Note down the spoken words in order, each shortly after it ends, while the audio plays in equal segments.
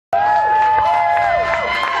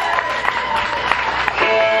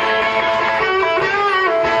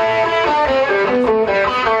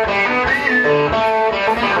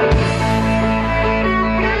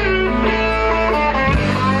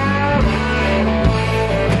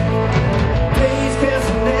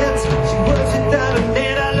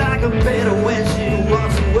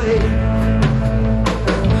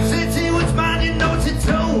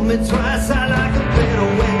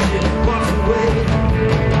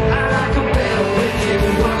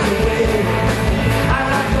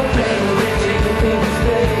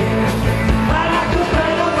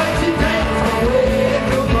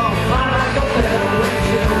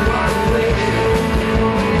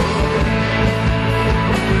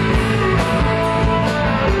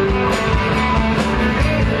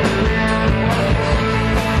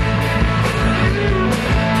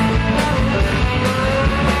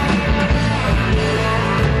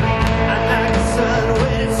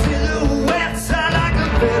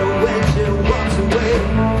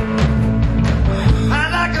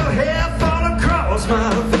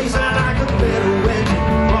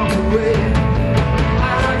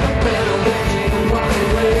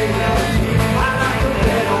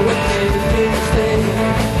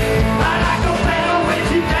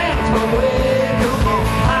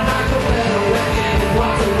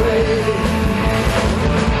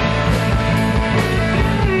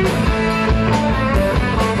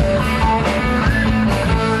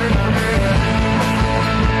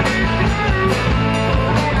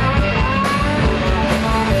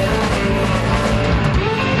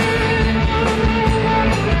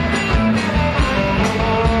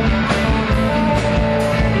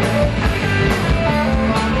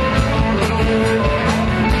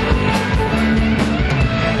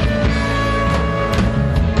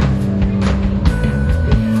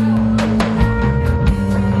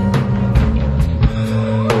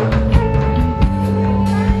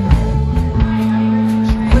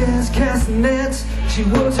She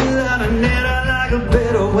works without a net, I like her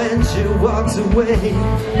better when she walks away.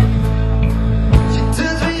 She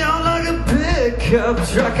turns me on like a pickup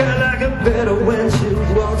truck, I like her better when she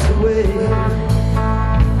walks away.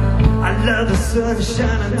 I love the sun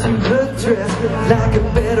shining through her dress, like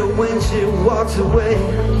her better when she walks away.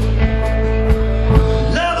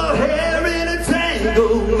 Love her hair in a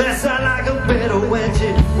tangled mess, I like her better when she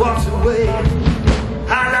walks away.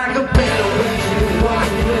 I like